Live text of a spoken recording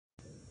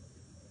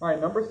All right,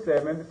 number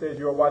 7, it says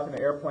you are watching an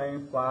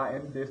airplane fly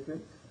in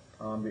distance.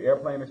 The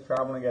airplane is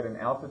traveling at an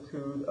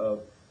altitude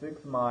of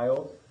 6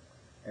 miles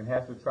and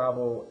has to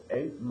travel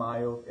 8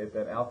 miles at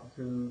that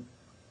altitude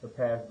to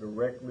pass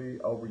directly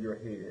over your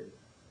head.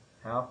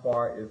 How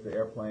far is the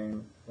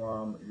airplane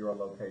from your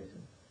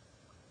location?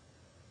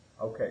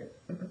 Okay,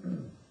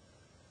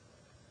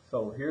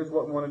 so here's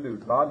what we want to do.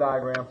 Draw a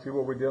diagram, see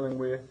what we're dealing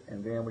with,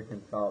 and then we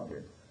can solve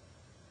this.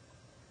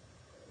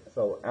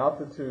 So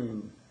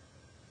altitude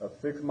of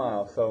 6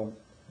 miles. So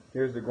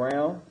here's the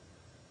ground.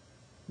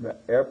 The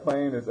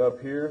airplane is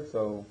up here,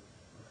 so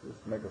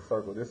let's make a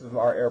circle. This is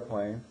our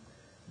airplane.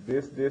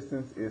 This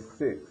distance is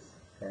 6.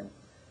 Okay?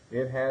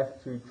 It has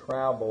to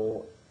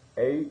travel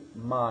 8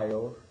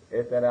 miles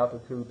at that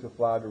altitude to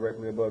fly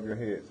directly above your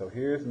head. So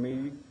here's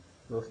me,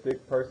 little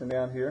stick person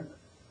down here.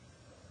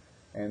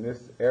 And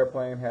this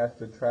airplane has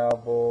to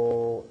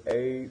travel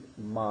 8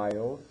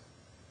 miles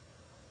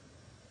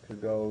to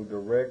go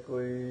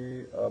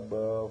directly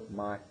above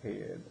my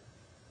head.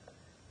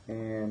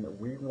 And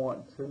we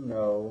want to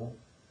know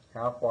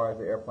how far is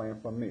the airplane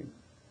from me.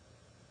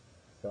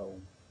 So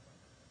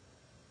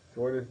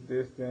shortest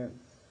distance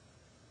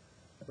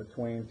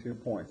between 2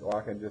 points. Or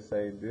I can just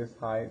say this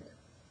height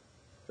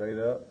straight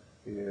up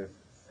is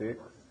 6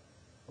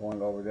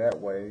 going over that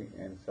way,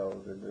 and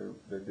so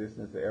the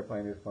distance the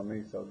airplane is from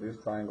me. So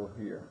this triangle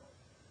here,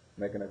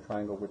 making a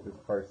triangle with this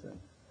person,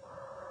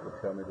 will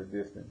tell me the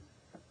distance.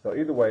 So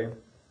either way,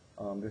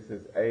 this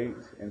is 8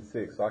 and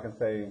 6. So I can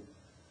say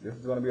this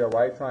is going to be a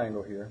right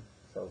triangle here.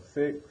 So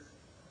 6,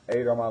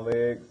 8 are my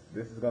legs.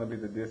 This is going to be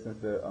the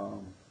distance that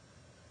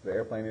the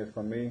airplane is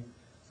from me.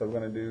 So we're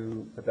going to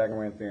do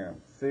Pythagorean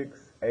theorem. 6,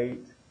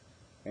 8,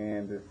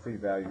 and the C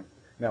value.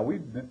 Now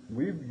we've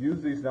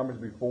used these numbers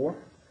before.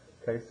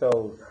 Okay,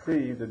 so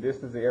C, the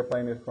distance the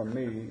airplane is from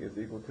me, is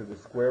equal to the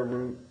square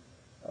root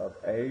of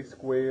A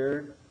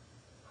squared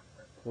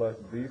plus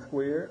B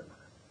squared.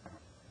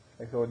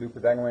 Okay, so we'll do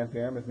Pythagorean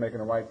theorem. It's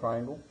making a right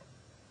triangle.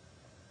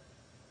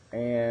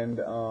 And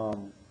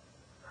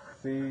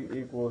C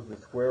equals the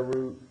square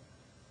root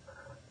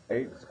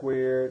 8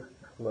 squared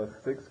plus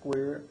 6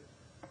 squared.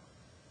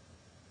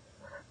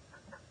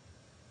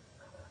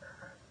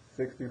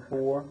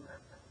 64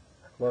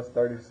 plus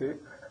 36.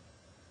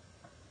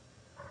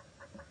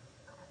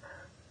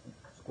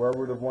 Square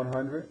root of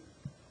 100.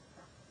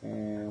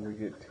 And we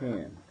get 10.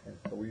 Okay,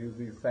 so we use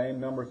these same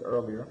numbers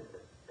earlier.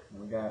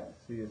 And we got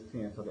C is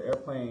 10. So the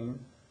airplane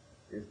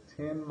is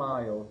 10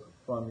 miles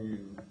from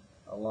you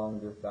along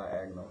this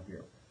diagonal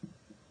here.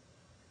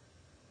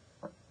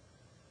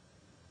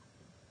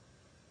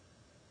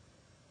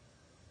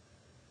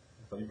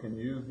 So you can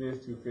use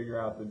this to figure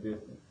out the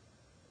distance.